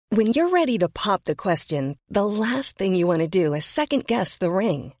When you're ready to pop the question, the last thing you want to do is second-guess the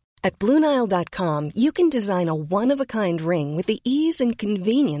ring. At BlueNile.com, you can design a one-of-a-kind ring with the ease and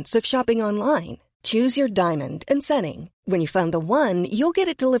convenience of shopping online. Choose your diamond and setting. When you find the one, you'll get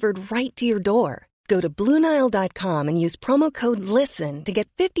it delivered right to your door. Go to BlueNile.com and use promo code LISTEN to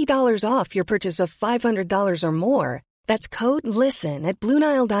get $50 off your purchase of $500 or more. That's code LISTEN at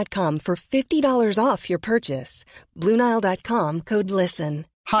BlueNile.com for $50 off your purchase. BlueNile.com, code LISTEN.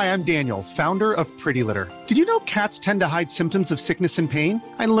 Hi, I'm Daniel, founder of Pretty Litter. Did you know cats tend to hide symptoms of sickness and pain?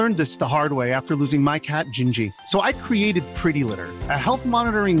 I learned this the hard way after losing my cat, Gingy. So I created Pretty Litter, a health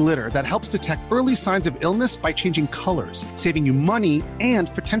monitoring litter that helps detect early signs of illness by changing colors, saving you money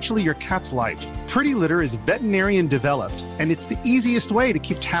and potentially your cat's life. Pretty Litter is veterinarian developed, and it's the easiest way to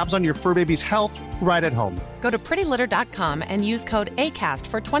keep tabs on your fur baby's health right at home. Go to prettylitter.com and use code ACAST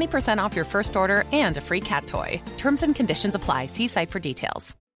for 20% off your first order and a free cat toy. Terms and conditions apply. See site for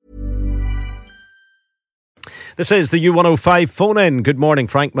details. This is the U105 phone-in. Good morning,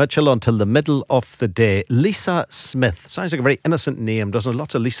 Frank Mitchell, until the middle of the day. Lisa Smith. Sounds like a very innocent name, doesn't it?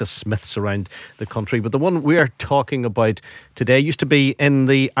 Lots of Lisa Smiths around the country. But the one we're talking about today used to be in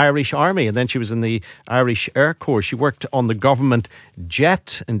the Irish Army, and then she was in the Irish Air Corps. She worked on the government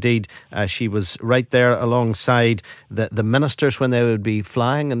jet. Indeed, she was right there alongside the ministers when they would be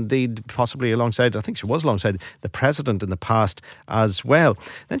flying. Indeed, possibly alongside, I think she was alongside the president in the past as well.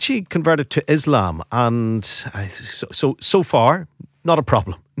 Then she converted to Islam, and so far, not a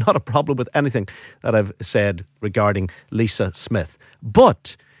problem. Not a problem with anything that I've said regarding Lisa Smith.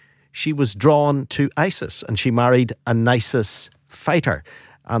 But she was drawn to ISIS, and she married an ISIS fighter.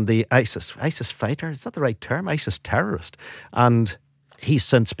 And the ISIS fighter, is that the right term? ISIS terrorist. And he's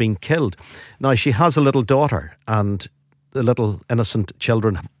since been killed. Now, she has a little daughter, and the little innocent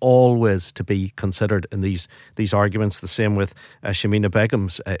children have always to be considered in these arguments. The same with Shamima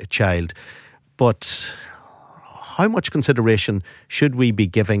Begum's child. But how much consideration should we be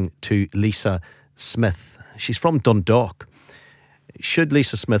giving to Lisa Smith? She's from Dundalk. Should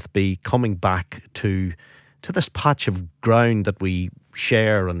Lisa Smith be coming back to this patch of ground that we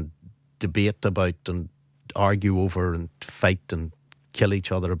share and debate about and argue over and fight and kill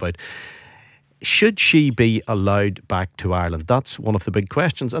each other about? Should she be allowed back to Ireland? That's one of the big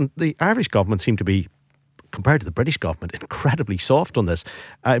questions. And the Irish government seem to be, compared to the British government, incredibly soft on this.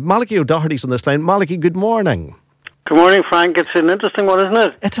 Malachy O'Doherty's on this line. Malachy, good morning. Good morning, Frank. It's an interesting one, isn't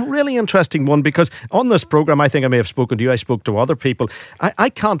it? It's a really interesting one, because on this programme, I think I may have spoken to you, I spoke to other people. I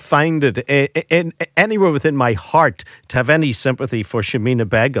can't find it anywhere within my heart to have any sympathy for Shamima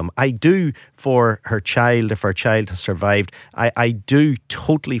Begum. I do for her child, if her child has survived. I do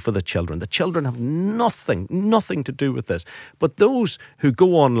totally for the children. The children have nothing to do with this. But those who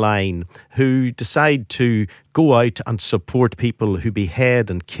go online, who decide to go out and support people who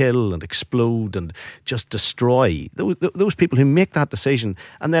behead and kill and explode and just destroy, those people who make that decision,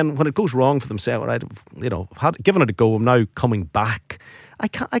 and then when it goes wrong for them, say, all right, given it a go, I'm now coming back. I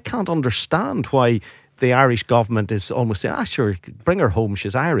can't understand why the Irish government is almost saying, sure, bring her home,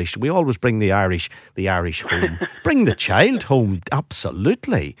 she's Irish. We always bring the Irish home. Bring the child home,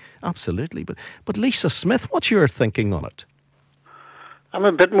 absolutely. But Lisa Smith, what's your thinking on it? I'm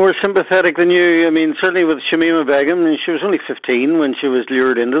a bit more sympathetic than you. I mean, certainly with Shamima Begum, she was only 15 when she was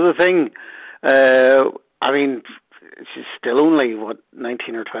lured into the thing. I mean, she's still only,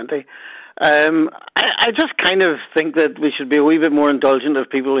 19 or 20. I just kind of think that we should be a wee bit more indulgent of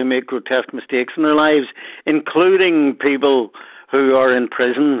people who make grotesque mistakes in their lives, including people who are in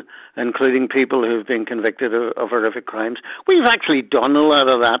prison, including people who've been convicted of horrific crimes. We've actually done a lot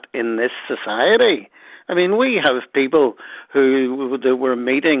of that in this society. I mean, we have people who we're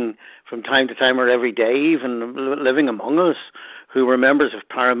meeting from time to time or every day, even living among us, who were members of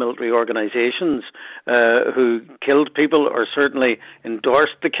paramilitary organisations, who killed people or certainly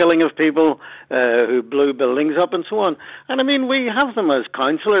endorsed the killing of people, who blew buildings up and so on. And I mean, we have them as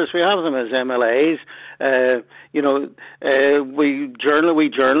councillors, we have them as MLAs, we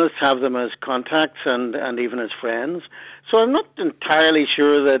journalists have them as contacts and even as friends. So I'm not entirely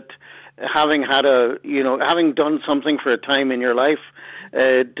sure that having done something for a time in your life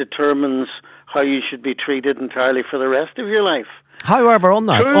determines how you should be treated entirely for the rest of your life. However,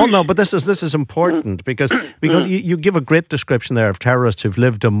 but this is important because you give a great description there of terrorists who've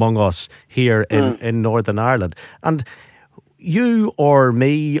lived among us here in Northern Ireland, and you or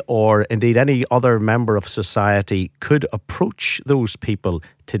me or indeed any other member of society could approach those people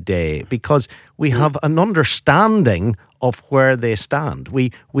today because we have an understanding of where they stand.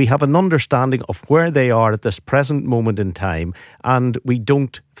 We have an understanding of where they are at this present moment in time, and we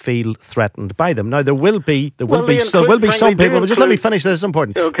don't feel threatened by them. Now, there will be some people, but just let me finish, this is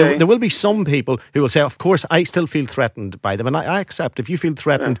important. Okay. There will be some people who will say, of course, I still feel threatened by them, and I accept if you feel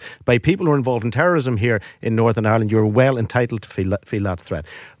threatened by people who are involved in terrorism here in Northern Ireland, you're well entitled to feel that threat.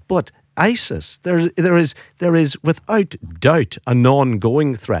 But ISIS, there is without doubt an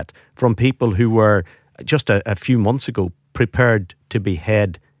ongoing threat from people who were just a few months ago prepared to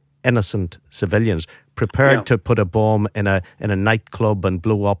behead innocent civilians, prepared to put a bomb in a nightclub and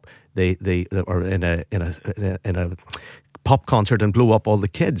blow up or in a pop concert and blow up all the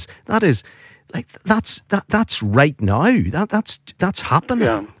kids. That is that's right now. That's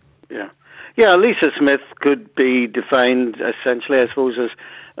happening. Yeah, Lisa Smith could be defined essentially, I suppose, as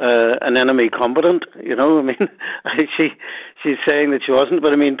an enemy combatant. You know, I mean, she's saying that she wasn't,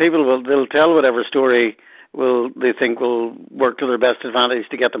 but I mean, they'll tell whatever story they think will work to their best advantage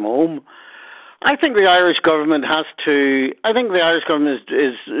to get them home. I think the Irish government is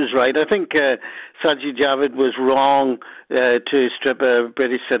right. I think Sajid Javid was wrong to strip a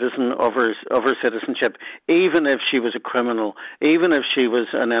British citizen of her citizenship, even if she was a criminal, even if she was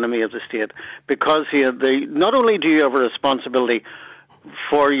an enemy of the state, because not only do you have a responsibility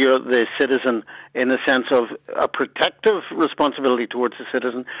for the citizen in the sense of a protective responsibility towards the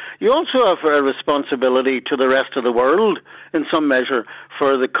citizen, you also have a responsibility to the rest of the world in some measure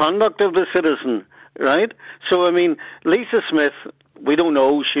for the conduct of the citizen, right? So, I mean, Lisa Smith, we don't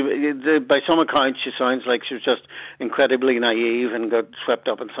know. By some accounts, she sounds like she was just incredibly naive and got swept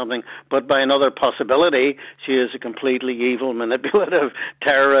up in something. But by another possibility, she is a completely evil, manipulative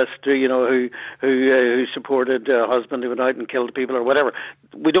terrorist, who supported a husband who went out and killed people or whatever.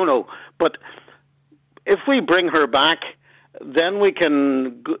 We don't know. But if we bring her back, then we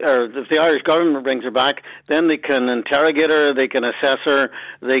can, or if the Irish government brings her back, then they can interrogate her, they can assess her,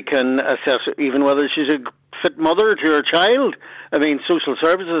 they can assess even whether she's a fit mother to her child. I mean, social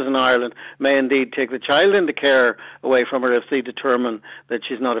services in Ireland may indeed take the child into care away from her if they determine that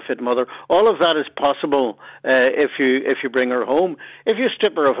she's not a fit mother. All of that is possible if you bring her home. If you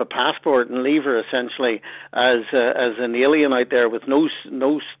strip her of a passport and leave her essentially as an alien out there with no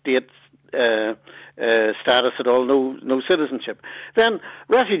state status at all, no citizenship, then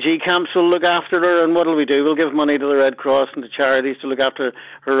refugee camps will look after her, and what will we do? We'll give money to the Red Cross and to charities to look after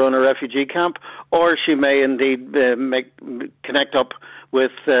her on a refugee camp, or she may indeed connect up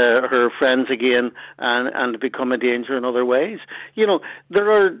with her friends again and become a danger in other ways.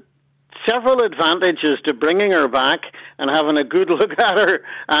 There are several advantages to bringing her back and having a good look at her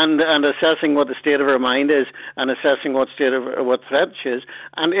and assessing what the state of her mind is and assessing what threat she is,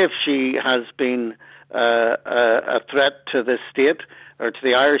 and if she has been a threat to this state, or to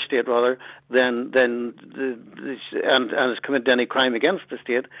the Irish state rather, and has committed any crime against the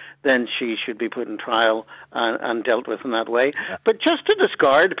state, then she should be put in trial and dealt with in that way. But just to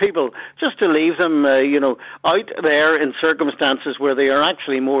discard people, just to leave them, out there in circumstances where they are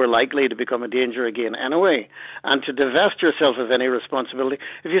actually more likely to become a danger again anyway, and to divest yourself of any responsibility.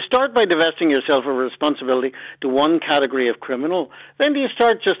 If you start by divesting yourself of responsibility to one category of criminal, then do you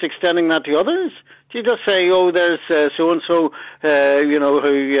start just extending that to others? Do you just say, there's so-and-so,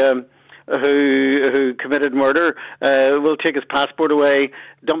 who committed murder, we'll take his passport away,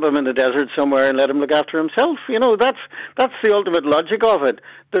 dump him in the desert somewhere and let him look after himself? That's the ultimate logic of it.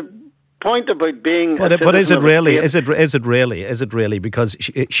 The point about being but is it really? Is it really? Because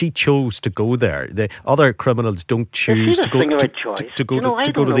she chose to go there. The other criminals don't choose to go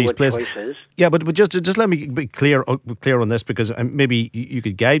to these places. Yeah, but just let me be clear on this, because maybe you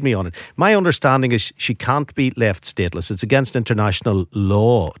could guide me on it. My understanding is she can't be left stateless. It's against international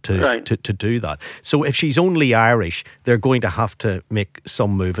law to do that. So if she's only Irish, they're going to have to make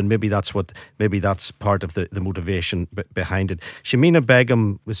some move, and maybe that's part of the motivation behind it. Shamima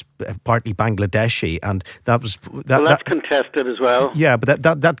Begum was partly Bangladeshi, and that's contested as well. Yeah, but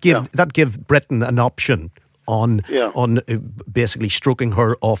that give Britain an option on basically stroking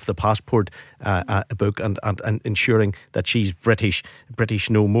her off the passport book and ensuring that she's British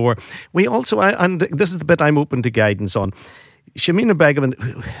no more. We also, and this is the bit I'm open to guidance on, Shamima Begum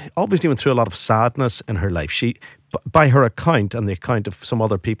obviously went through a lot of sadness in her life. She, by her account and the account of some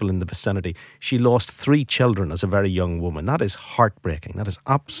other people in the vicinity, she lost 3 children as a very young woman. That is heartbreaking. That is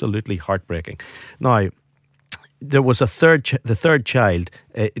absolutely heartbreaking. Now, there was the third child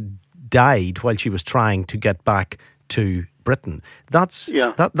died while she was trying to get back to Britain. That's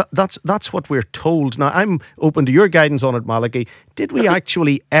what we're told. Now, I'm open to your guidance on it, Malachy. Did we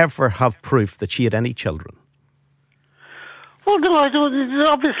actually ever have proof that she had any children? Well, no, I don't.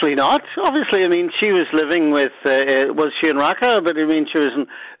 Obviously not. Obviously, I mean, she was living with. Was she in Raqqa? But I mean, she was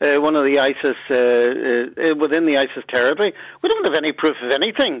in one of the ISIS within the ISIS territory. We don't have any proof of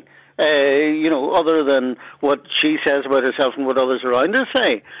anything. Other than what she says about herself and what others around her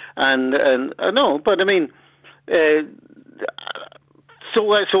say. And no, but I mean,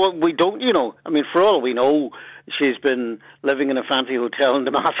 so we don't. I mean, for all we know, she's been living in a fancy hotel in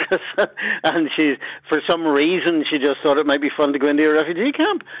Damascus, and for some reason, she just thought it might be fun to go into a refugee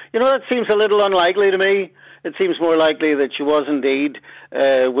camp. That seems a little unlikely to me. It seems more likely that she was indeed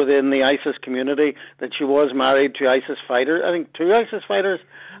within the ISIS community, that she was married to ISIS fighters. I think 2 ISIS fighters,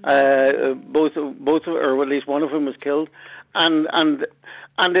 both, or at least one of them was killed, and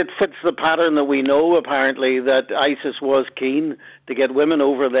it fits the pattern that we know, apparently, that ISIS was keen to get women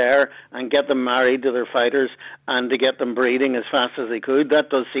over there and get them married to their fighters and to get them breeding as fast as they could. That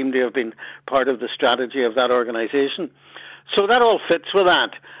does seem to have been part of the strategy of that organisation. So that all fits with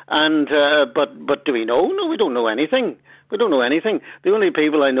that. And but do we know? No, we don't know anything. We don't know anything. The only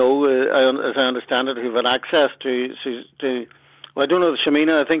people I know, as I understand it, who've had access to well, I don't know,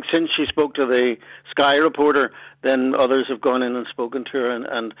 Shamina, I think since she spoke to the Sky reporter, then others have gone in and spoken to her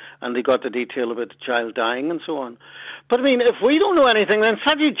and they got the detail about the child dying and so on. But I mean, if we don't know anything, then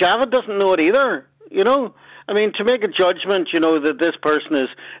Sajid Javid doesn't know it either, I mean, to make a judgment, that this person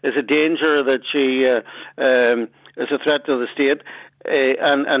is a danger, that she is a threat to the state,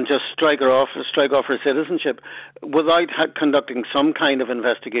 and just strike off her citizenship without conducting some kind of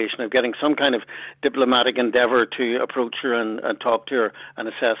investigation, of getting some kind of diplomatic endeavour to approach her and talk to her and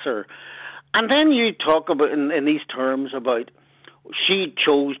assess her. And then you talk about in these terms about she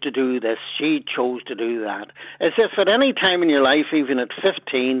chose to do this, she chose to do that, as if at any time in your life, even at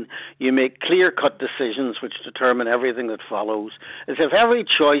 15, you make clear-cut decisions which determine everything that follows, as if every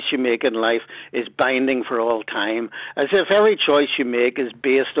choice you make in life is binding for all time, as if every choice you make is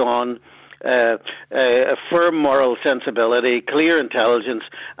based on a firm moral sensibility, clear intelligence,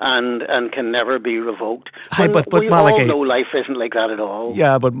 and can never be revoked. But we Malachy, all know life isn't like that at all.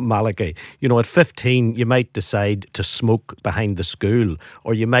 Yeah, but Malachy, at 15 you might decide to smoke behind the school,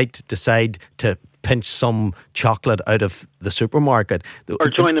 or you might decide to pinch some chocolate out of the supermarket. Or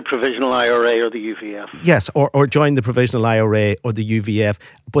join the Provisional IRA or the UVF. Yes, or join the Provisional IRA or the UVF.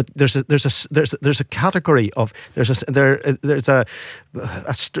 But there's a category of there's a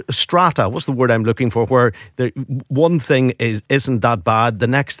strata. What's the word I'm looking for? Where one thing isn't that bad, the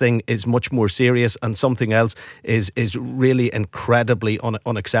next thing is much more serious, and something else is really incredibly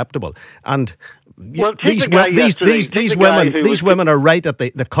unacceptable. And well, these women are right at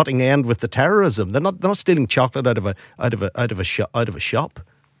the cutting end with the terrorism. They're not stealing chocolate out of a shop.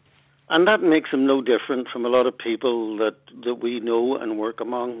 And that makes them no different from a lot of people that we know and work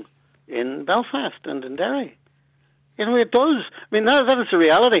among in Belfast and in Derry. It does. I mean, that is the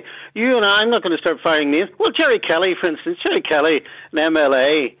reality. You and I'm not going to start firing names. Well, Jerry Kelly, for instance, an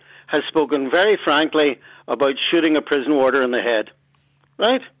MLA, has spoken very frankly about shooting a prison warder in the head.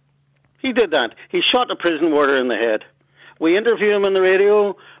 Right? He did that. He shot a prison warder in the head. We interview him on the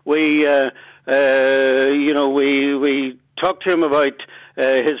radio. We talk to him about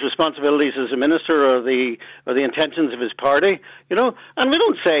his responsibilities as a minister or the intentions of his party, and we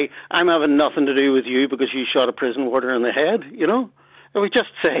don't say, I'm having nothing to do with you because you shot a prison warder in the head, And we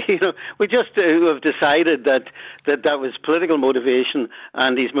just say, we just have decided that was political motivation,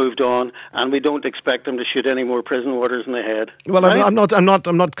 and he's moved on, and we don't expect him to shoot any more prison warders in the head. Well, right? I'm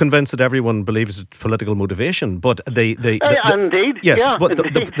not convinced that everyone believes it's political motivation, but indeed, yes. Yeah, but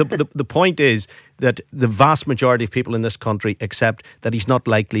the point is that the vast majority of people in this country accept that he's not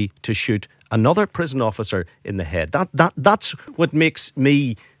likely to shoot another prison officer in the head. That's what makes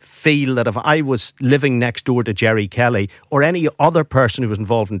me feel that if I was living next door to Jerry Kelly or any other person who was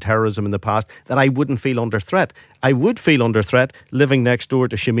involved in terrorism in the past, that I wouldn't feel under threat. I would feel under threat living next door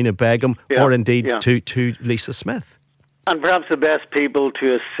to Shamina Begum or indeed to Lisa Smith. And perhaps the best people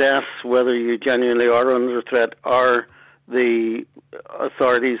to assess whether you genuinely are under threat are the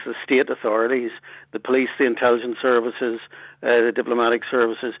authorities, the state authorities, the police, the intelligence services, the diplomatic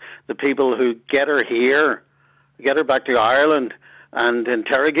services, the people who get her here, get her back to Ireland and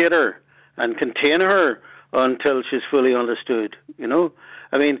interrogate her and contain her until she's fully understood,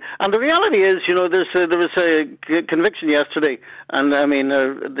 I mean, and the reality is, there was a conviction yesterday, and I mean,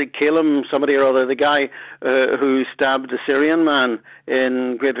 the Calum, somebody or other, the guy who stabbed the Syrian man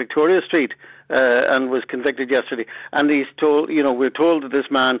in Great Victoria Street, and was convicted yesterday. And he's told, we're told that this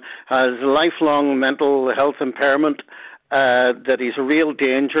man has lifelong mental health impairment, that he's a real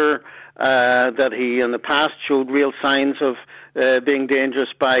danger, that he in the past showed real signs of being dangerous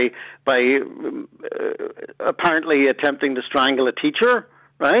by apparently attempting to strangle a teacher,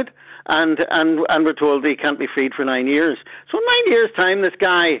 right? And we're told he can't be freed for 9 years. So in 9 years' time, this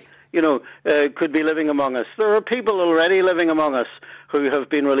guy, could be living among us. There are people already living among us who have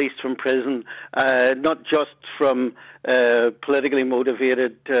been released from prison, not just from politically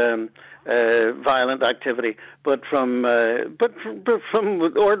motivated violent activity, but from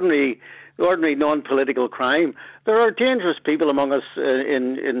ordinary non-political crime. There are dangerous people among us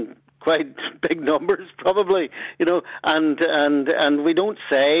in quite big numbers, probably, and we don't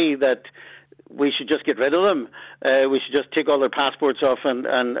say that we should just get rid of them. We should just take all their passports off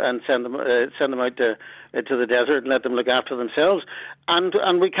and send them out to the desert and let them look after themselves. And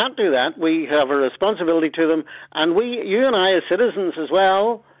we can't do that. We have a responsibility to them, and you and I as citizens as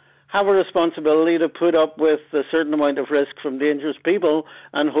well have a responsibility to put up with a certain amount of risk from dangerous people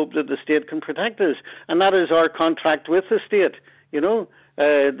and hope that the state can protect us. And that is our contract with the state. The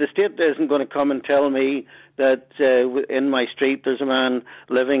state isn't going to come and tell me that in my street there's a man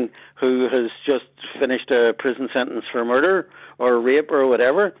living who has just finished a prison sentence for murder or rape or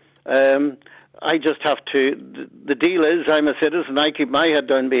whatever. I just have to. The deal is I'm a citizen. I keep my head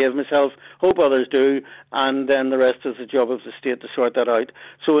down, behave myself, hope others do, and then the rest is the job of the state to sort that out.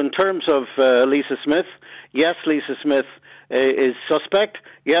 So in terms of Lisa Smith, yes, Lisa Smith is suspect.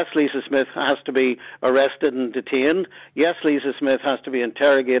 Yes, Lisa Smith has to be arrested and detained. Yes, Lisa Smith has to be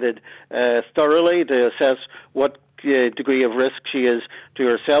interrogated thoroughly to assess what degree of risk she is to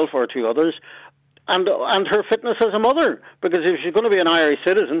herself or to others. And her fitness as a mother, because if she's going to be an Irish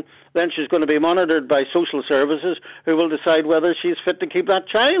citizen, then she's going to be monitored by social services who will decide whether she's fit to keep that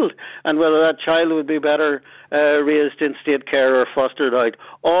child and whether that child would be better raised in state care or fostered out.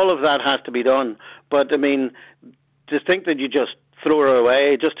 All of that has to be done. But, I mean, to think that you just throw her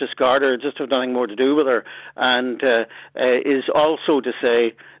away, just discard her, just have nothing more to do with her, and is also to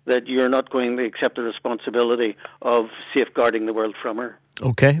say that you're not going to accept the responsibility of safeguarding the world from her.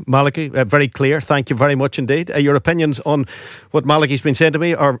 Okay, Malachy, very clear. Thank you very much indeed. Your opinions on what Malachy's been saying to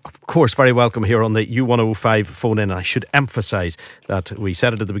me are, of course, very welcome here on the U105 phone-in. I should emphasise that we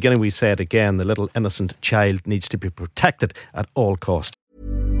said it at the beginning, we say it again, the little innocent child needs to be protected at all costs.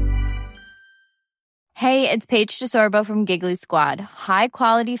 Hey, it's Paige DeSorbo from Giggly Squad. High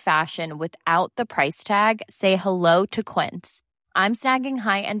quality fashion without the price tag. Say hello to Quince. I'm snagging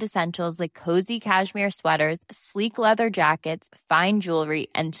high-end essentials like cozy cashmere sweaters, sleek leather jackets, fine jewelry,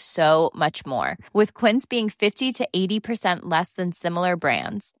 and so much more. With Quince being 50 to 80% less than similar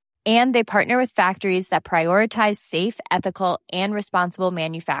brands. And they partner with factories that prioritize safe, ethical, and responsible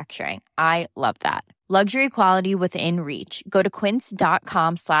manufacturing. I love that. Luxury quality within reach. Go to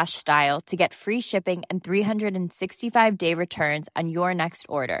quince.com/style to get free shipping and 365-day returns on your next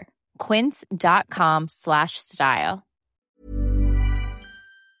order. Quince.com/style.